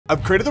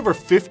I've created over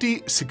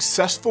 50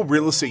 successful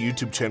real estate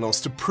YouTube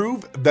channels to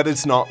prove that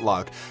it's not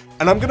luck.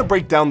 And I'm gonna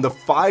break down the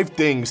 5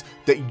 things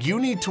that you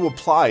need to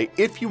apply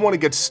if you wanna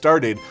get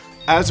started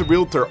as a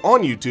realtor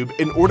on YouTube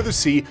in order to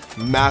see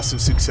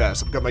massive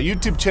success. I've got my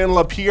YouTube channel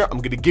up here. I'm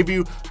gonna give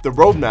you the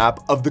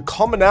roadmap of the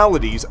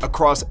commonalities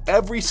across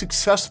every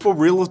successful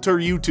realtor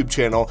YouTube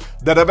channel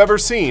that I've ever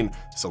seen.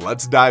 So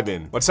let's dive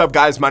in. What's up,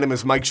 guys? My name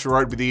is Mike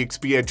Sherrard with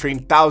eXp. I train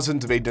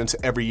thousands of agents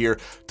every year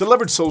to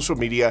leverage social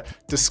media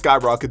to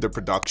skyrocket their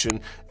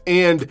production.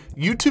 And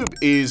YouTube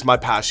is my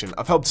passion.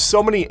 I've helped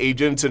so many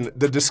agents, and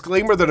the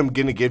disclaimer that I'm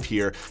gonna give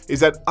here is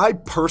that I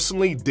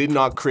personally did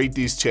not create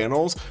these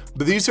channels,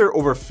 but these are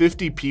over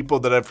 50 people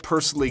that I've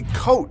personally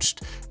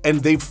coached,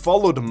 and they've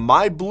followed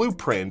my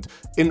blueprint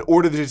in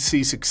order to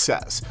see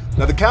success.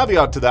 Now, the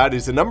caveat to that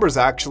is the number is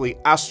actually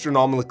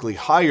astronomically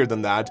higher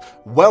than that,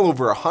 well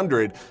over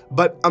 100,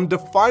 but I'm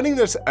defining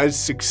this as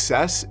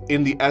success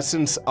in the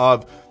essence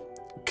of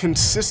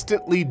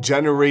consistently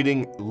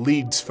generating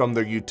leads from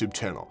their YouTube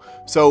channel.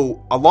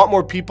 So a lot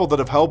more people that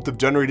have helped have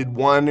generated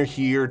 1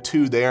 here,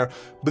 2 there,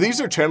 but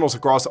these are channels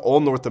across all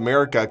North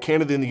America,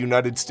 Canada and the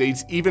United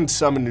States, even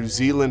some in New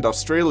Zealand,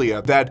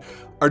 Australia, that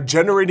are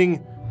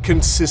generating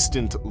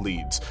consistent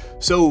leads.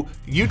 So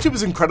YouTube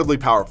is incredibly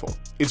powerful.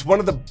 It's one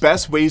of the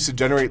best ways to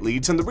generate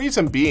leads, and the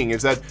reason being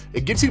is that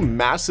it gives you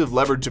massive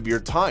leverage of your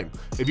time.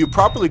 If you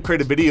properly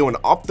create a video and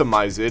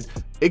optimize it,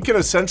 it can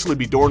essentially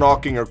be door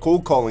knocking or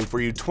cold calling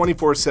for you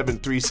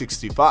 24/7,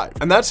 365.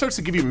 And that starts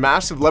to give you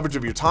massive leverage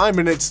of your time,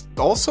 and it's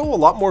also a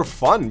lot more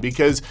fun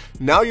because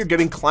now you're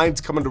getting clients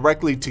coming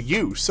directly to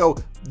you. So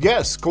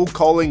yes, cold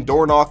calling,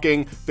 door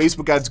knocking,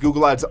 Facebook ads,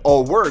 Google ads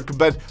all work,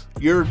 but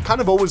you're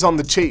kind of always on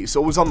the chase,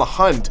 always on the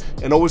hunt,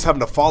 and always having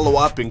to follow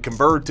up and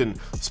convert and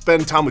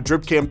spend time with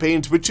drip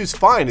campaigns, which is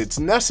fine, it's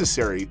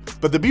necessary.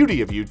 But the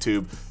beauty of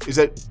YouTube is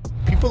that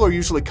people are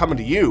usually coming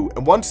to you,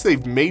 and once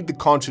they've made the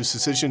conscious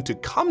decision to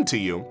come to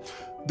you,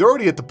 they're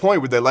already at the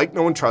point where they like,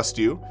 know, and trust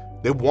you,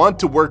 they want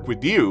to work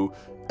with you,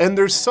 and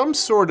there's some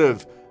sort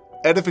of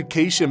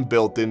edification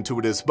built into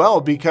it as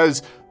well,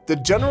 because the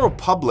general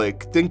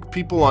public think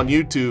people on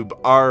YouTube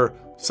are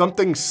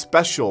something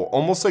special,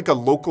 almost like a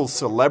local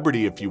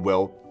celebrity, if you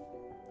will.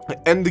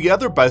 And the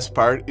other best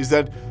part is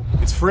that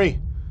it's free.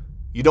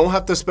 You don't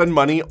have to spend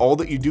money. All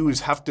that you do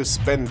is have to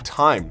spend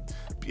time.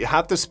 You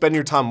have to spend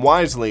your time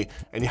wisely,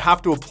 and you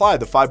have to apply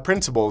the 5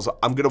 principles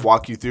I'm gonna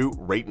walk you through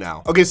right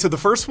now. Okay, so the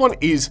first one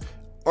is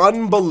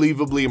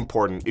unbelievably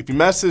important. If you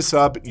mess this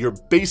up, you're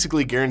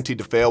basically guaranteed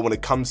to fail when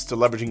it comes to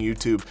leveraging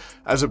YouTube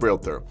as a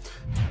realtor.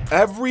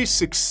 Every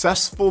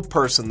successful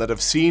person that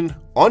I've seen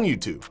on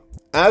YouTube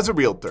as a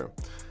realtor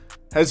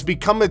has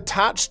become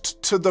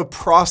attached to the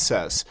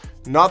process,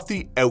 not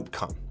the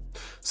outcome.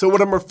 So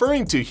what I'm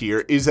referring to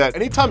here is that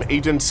anytime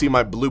agents see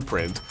my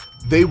blueprint,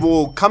 they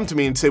will come to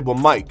me and say, well,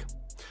 Mike,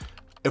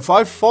 if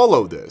I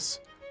follow this,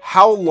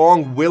 how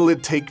long will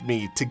it take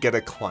me to get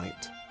a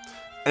client?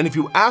 And if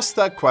you ask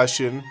that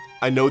question,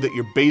 I know that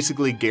you're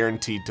basically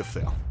guaranteed to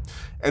fail.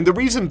 And the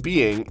reason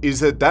being is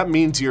that that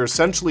means you're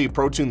essentially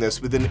approaching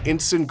this with an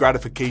instant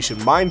gratification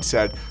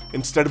mindset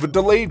instead of a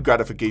delayed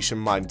gratification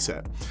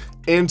mindset.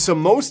 And so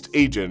most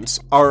agents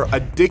are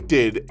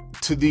addicted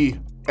to the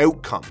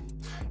outcome.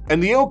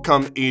 And the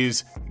outcome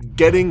is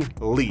getting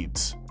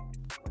leads.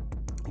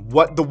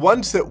 What the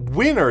ones that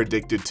win are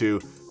addicted to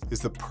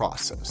is the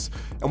process.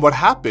 And what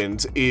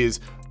happens is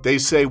they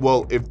say,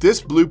 well, if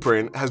this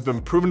blueprint has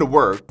been proven to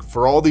work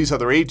for all these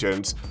other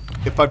agents,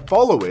 if I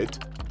follow it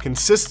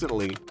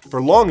consistently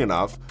for long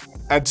enough,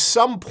 at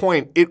some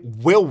point it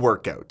will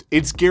work out.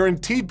 It's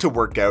guaranteed to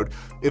work out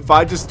if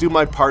I just do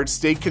my part,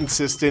 stay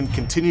consistent,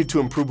 continue to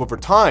improve over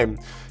time.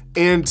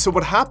 And so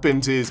what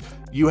happens is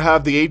you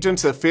have the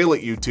agents that fail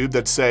at YouTube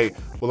that say,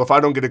 well, if I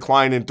don't get a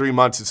client in 3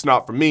 months, it's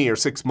not for me, or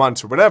 6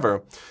 months or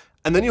whatever.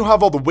 And then you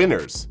have all the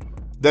winners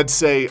that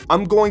say,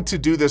 I'm going to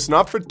do this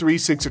not for 3,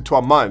 6, or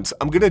 12 months,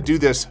 I'm gonna do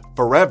this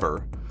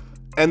forever.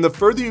 And the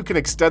further you can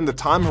extend the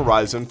time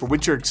horizon for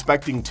which you're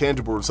expecting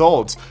tangible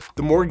results,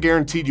 the more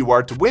guaranteed you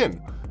are to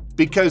win.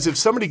 Because if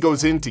somebody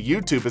goes into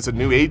YouTube as a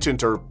new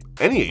agent or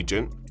any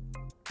agent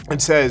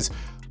and says,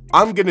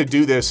 I'm gonna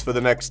do this for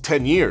the next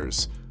 10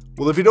 years,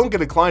 well, if you don't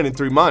get a client in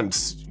 3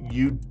 months,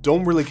 you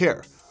don't really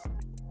care,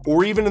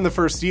 or even in the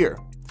first year.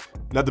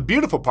 Now, the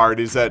beautiful part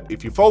is that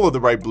if you follow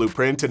the right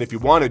blueprint, and if you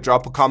want to,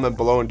 drop a comment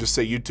below and just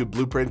say YouTube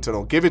blueprint and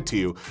I'll give it to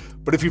you.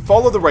 But if you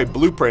follow the right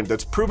blueprint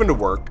that's proven to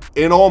work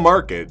in all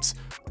markets,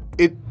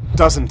 it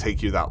doesn't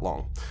take you that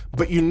long.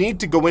 But you need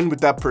to go in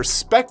with that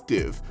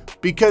perspective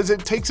because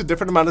it takes a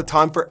different amount of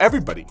time for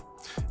everybody.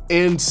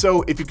 And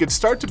so if you could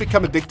start to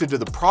become addicted to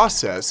the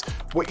process,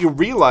 what you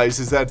realize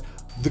is that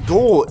the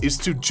goal is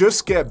to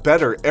just get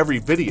better every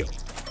video.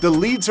 The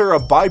leads are a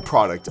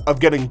byproduct of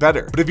getting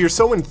better. But if you're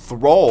so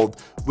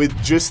enthralled with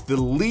just the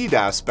lead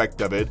aspect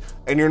of it,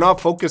 and you're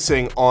not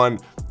focusing on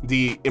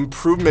the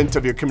improvement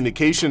of your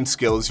communication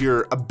skills,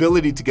 your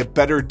ability to get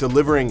better at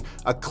delivering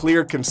a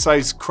clear,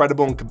 concise,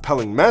 credible, and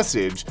compelling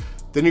message,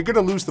 then you're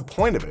gonna lose the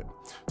point of it.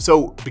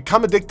 So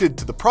become addicted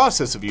to the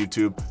process of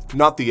YouTube,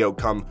 not the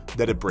outcome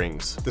that it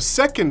brings. The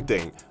second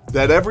thing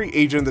that every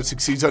agent that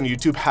succeeds on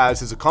YouTube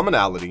has as a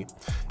commonality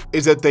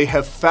is that they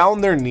have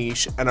found their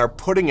niche and are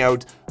putting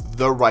out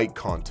the right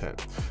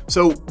content.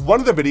 So one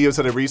of the videos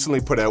that I recently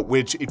put out,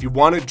 which if you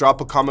want to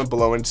drop a comment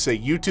below and say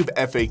YouTube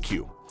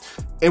FAQ.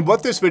 And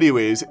what this video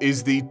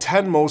is the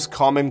 10 most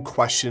common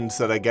questions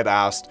that I get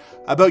asked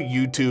about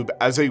YouTube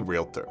as a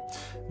realtor.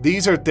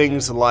 These are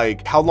things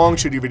like, how long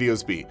should your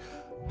videos be?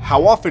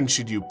 How often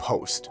should you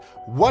post?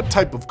 What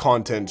type of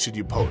content should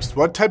you post?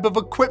 What type of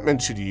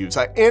equipment should you use?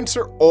 I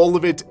answer all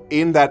of it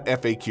in that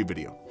FAQ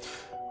video.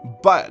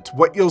 But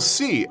what you'll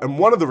see, and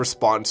one of the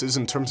responses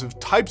in terms of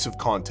types of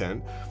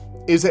content,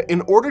 is that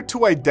in order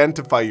to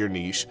identify your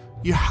niche,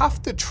 you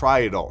have to try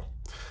it all.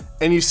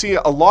 And you see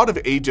a lot of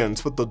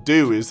agents, what they'll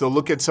do is they'll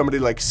look at somebody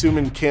like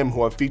Suman Kim,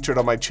 who I've featured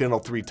on my channel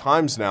 3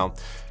 times now,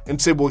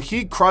 and say, well,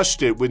 he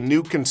crushed it with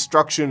new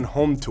construction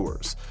home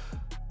tours.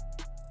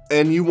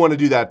 And you want to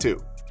do that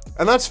too.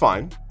 And that's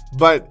fine.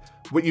 But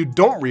what you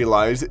don't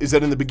realize is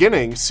that in the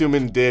beginning,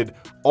 Suman did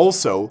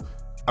also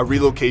a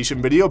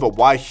relocation video about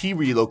why he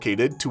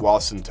relocated to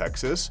Austin,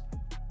 Texas.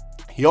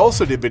 He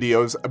also did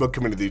videos about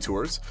community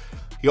tours.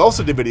 He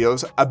also did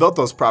videos about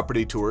those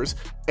property tours,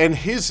 and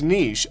his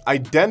niche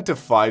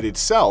identified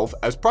itself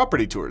as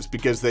property tours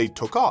because they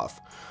took off.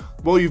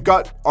 Well, you've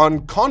got,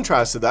 on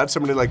contrast to that,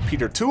 somebody like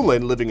Peter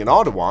Tulin living in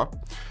Ottawa,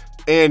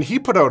 and he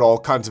put out all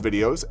kinds of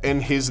videos,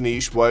 and his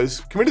niche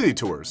was community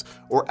tours.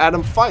 Or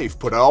Adam Fife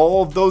put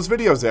all of those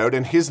videos out,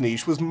 and his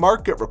niche was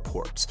market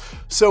reports.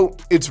 So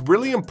it's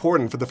really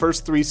important for the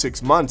first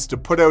 3-6 months to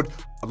put out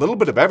a little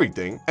bit of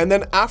everything. And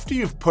then after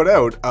you've put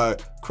out a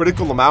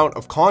critical amount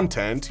of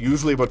content,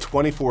 usually about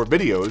 24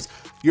 videos,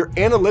 your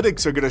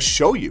analytics are gonna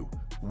show you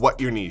what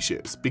your niche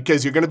is,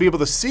 because you're gonna be able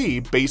to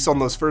see, based on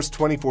those first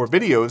 24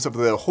 videos of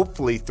the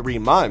hopefully 3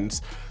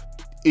 months,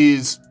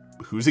 is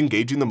who's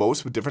engaging the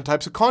most with different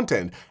types of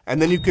content,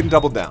 and then you can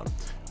double down.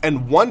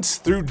 And once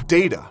through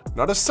data,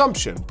 not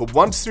assumption, but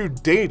once through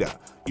data,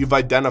 you've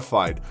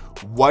identified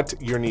what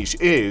your niche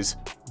is,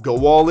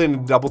 go all in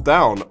and double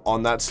down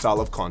on that style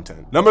of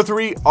content. Number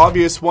 3,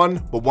 obvious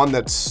one, but one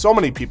that so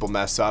many people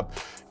mess up,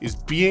 is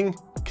being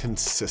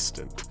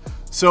consistent.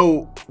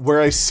 So where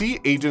I see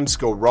agents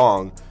go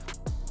wrong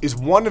is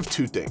one of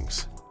 2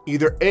 things.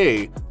 Either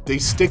A, they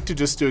stick to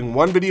just doing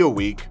 1 video a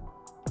week,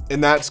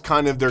 and that's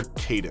kind of their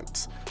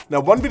cadence. Now,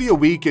 1 video a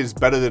week is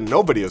better than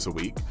no videos a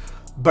week,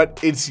 but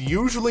it's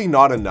usually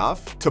not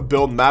enough to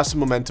build massive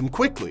momentum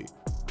quickly.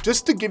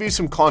 Just to give you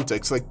some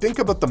context, like think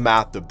about the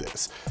math of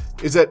this,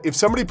 is that if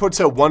somebody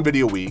puts out 1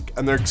 video a week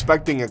and they're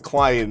expecting a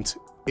client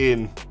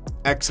in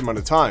X amount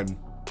of time,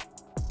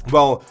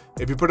 well,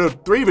 if you put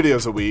out 3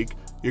 videos a week,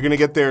 you're gonna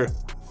get there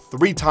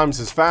 3 times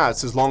as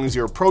fast as long as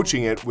you're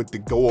approaching it with the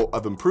goal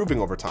of improving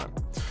over time.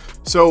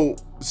 So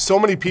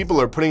many people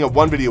are putting out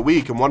 1 video a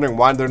week and wondering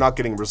why they're not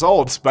getting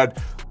results, but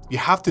you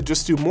have to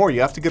just do more.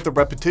 You have to get the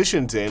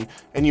repetitions in,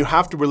 and you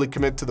have to really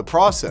commit to the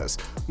process.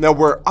 Now,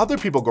 where other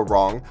people go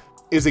wrong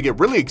is they get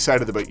really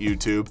excited about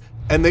YouTube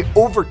and they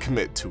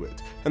overcommit to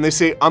it. And they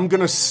say, I'm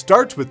gonna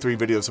start with 3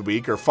 videos a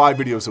week or 5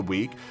 videos a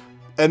week,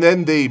 and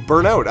then they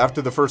burn out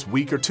after the first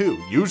week or 2,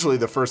 usually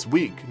the first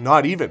week,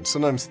 not even,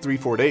 sometimes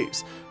 3-4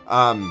 days,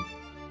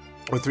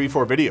 or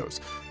 3-4 videos.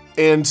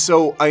 And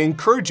so I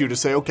encourage you to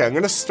say, okay, I'm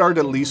gonna start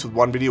at least with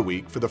 1 video a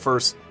week for the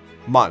first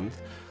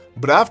month,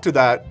 but after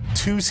that,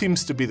 2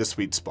 seems to be the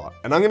sweet spot.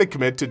 And I'm gonna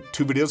commit to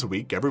 2 videos a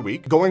week, every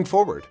week, going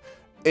forward.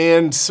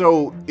 And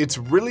so it's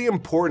really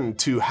important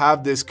to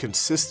have this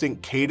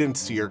consistent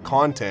cadence to your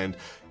content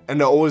and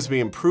to always be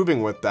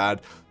improving with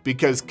that,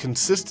 because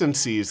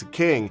consistency is the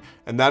king,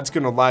 and that's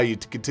gonna allow you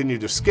to continue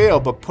to scale,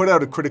 but put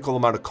out a critical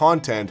amount of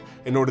content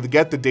in order to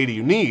get the data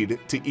you need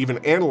to even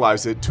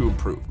analyze it to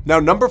improve. Now,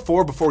 number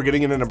 4, before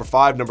getting into number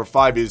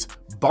 5 is,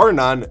 bar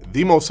none,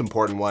 the most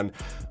important one.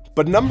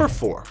 But number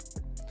 4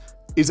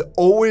 is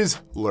always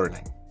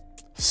learning,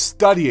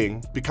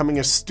 studying, becoming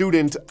a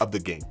student of the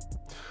game.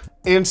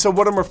 And so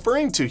what I'm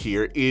referring to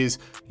here is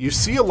you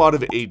see a lot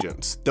of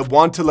agents that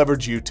want to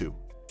leverage YouTube,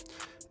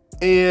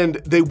 and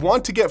they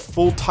want to get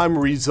full-time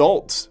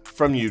results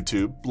from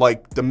YouTube,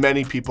 like the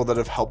many people that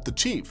have helped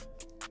achieve.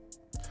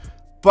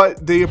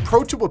 But they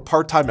approach it with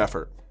part-time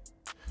effort.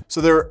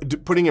 So they're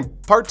putting in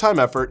part-time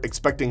effort,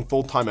 expecting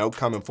full-time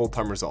outcome and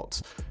full-time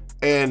results.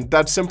 And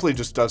that simply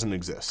just doesn't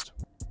exist.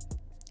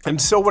 And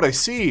so what I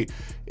see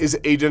is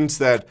agents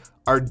that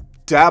are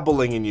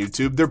dabbling in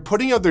YouTube. They're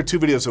putting out their 2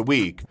 videos a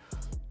week,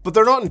 but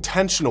they're not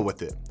intentional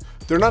with it.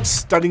 They're not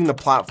studying the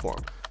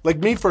platform. Like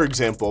me, for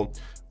example,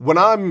 when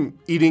I'm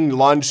eating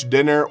lunch,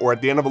 dinner, or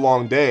at the end of a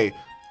long day,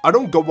 I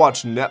don't go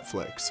watch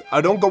Netflix.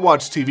 I don't go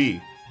watch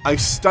TV. I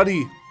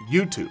study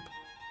YouTube.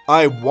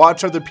 I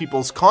watch other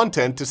people's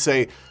content to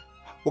say,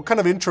 what kind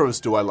of intros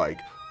do I like?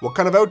 What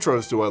kind of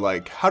outros do I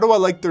like? How do I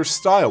like their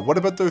style? What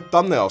about their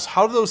thumbnails?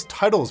 How do those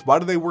titles, why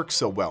do they work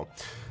so well?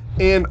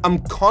 And I'm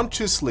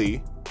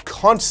consciously,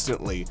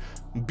 constantly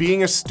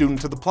being a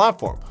student to the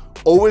platform,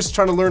 always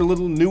trying to learn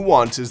little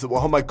nuances that will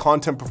help my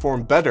content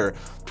perform better.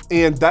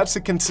 And that's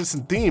a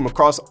consistent theme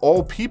across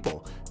all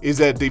people, is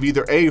that they've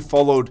either A,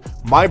 followed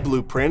my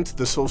blueprint,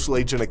 the Social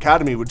Agent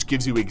Academy, which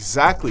gives you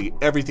exactly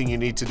everything you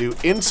need to do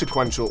in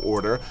sequential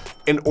order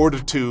in order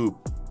to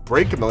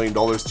break $1 million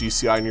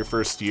GCI in your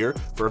first year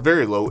for a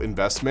very low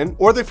investment,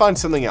 or they find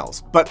something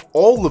else. But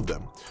all of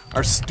them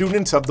are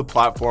students of the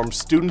platform,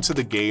 students of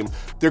the game.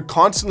 They're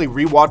constantly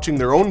rewatching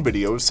their own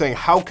videos saying,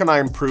 how can I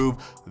improve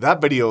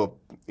that video?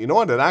 You know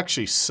what, it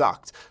actually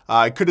sucked.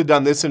 I could have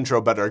done this intro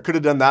better, I could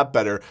have done that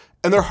better.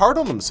 And they're hard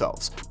on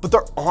themselves, but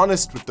they're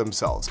honest with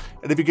themselves.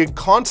 And if you can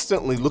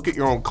constantly look at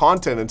your own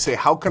content and say,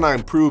 how can I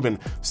improve and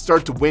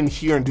start to win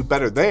here and do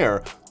better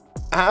there?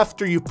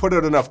 After you put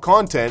out enough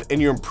content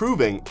and you're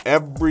improving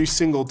every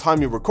single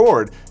time you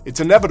record, it's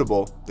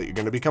inevitable that you're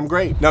gonna become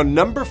great. Now,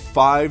 number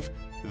 5,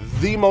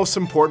 the most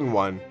important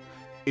one,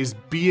 is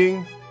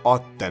being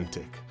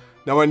authentic.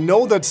 Now, I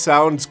know that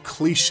sounds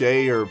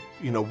cliche or,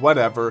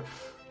 whatever,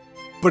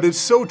 but it's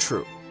so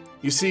true.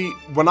 You see,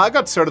 when I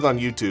got started on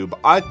YouTube,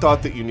 I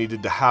thought that you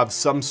needed to have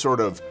some sort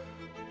of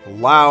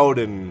loud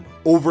and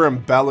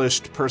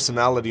over-embellished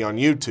personality on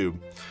YouTube.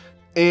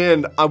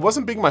 And I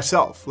wasn't being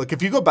myself. Like,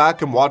 if you go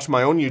back and watch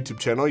my own YouTube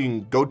channel, you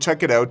can go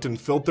check it out and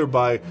filter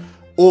by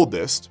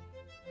oldest,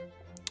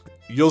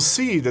 you'll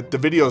see that the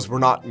videos were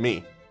not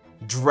me.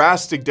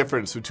 Drastic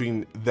difference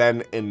between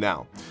then and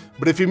now.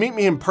 But if you meet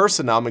me in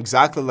person now, I'm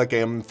exactly like I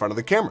am in front of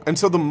the camera. And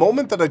so the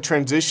moment that I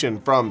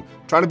transitioned from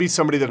trying to be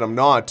somebody that I'm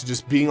not to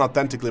just being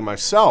authentically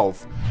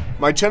myself,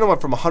 my channel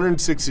went from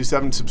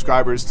 167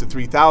 subscribers to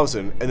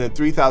 3,000, and then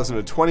 3,000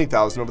 to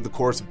 20,000 over the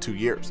course of 2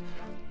 years.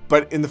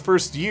 But in the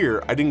first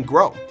year, I didn't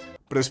grow,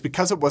 but it's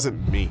because it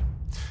wasn't me.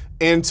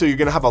 And so you're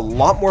gonna have a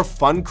lot more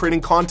fun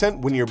creating content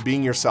when you're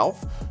being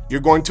yourself. You're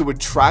going to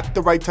attract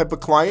the right type of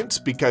clients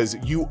because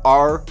you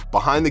are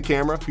behind the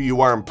camera, who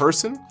you are in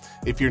person.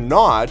 If you're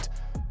not,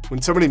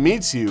 when somebody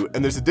meets you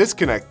and there's a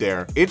disconnect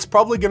there, it's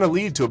probably gonna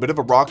lead to a bit of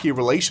a rocky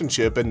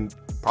relationship and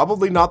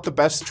probably not the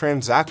best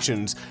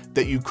transactions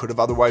that you could have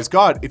otherwise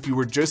got if you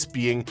were just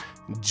being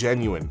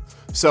genuine.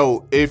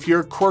 So if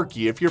you're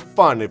quirky, if you're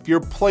fun, if you're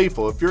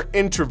playful, if you're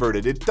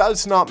introverted, it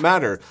does not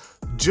matter.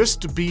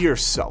 Just be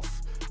yourself.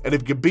 And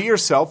if you be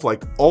yourself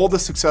like all the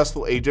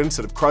successful agents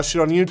that have crushed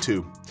it on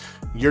YouTube,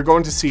 you're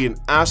going to see an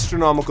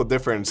astronomical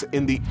difference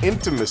in the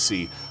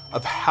intimacy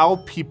of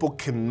how people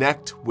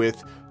connect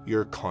with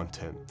your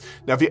content.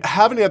 Now, if you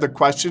have any other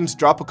questions,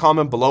 drop a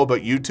comment below about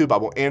YouTube. I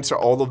will answer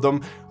all of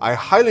them. I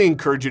highly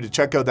encourage you to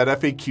check out that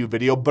FAQ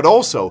video, but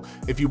also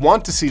if you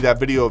want to see that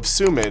video of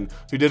Suman,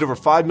 who did over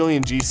 5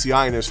 million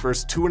GCI in his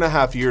first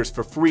 2.5 years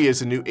for free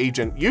as a new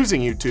agent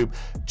using YouTube,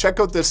 check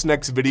out this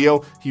next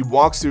video. He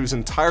walks through his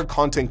entire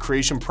content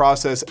creation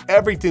process,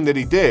 everything that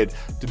he did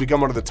to become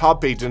one of the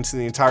top agents in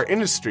the entire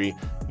industry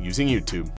using YouTube.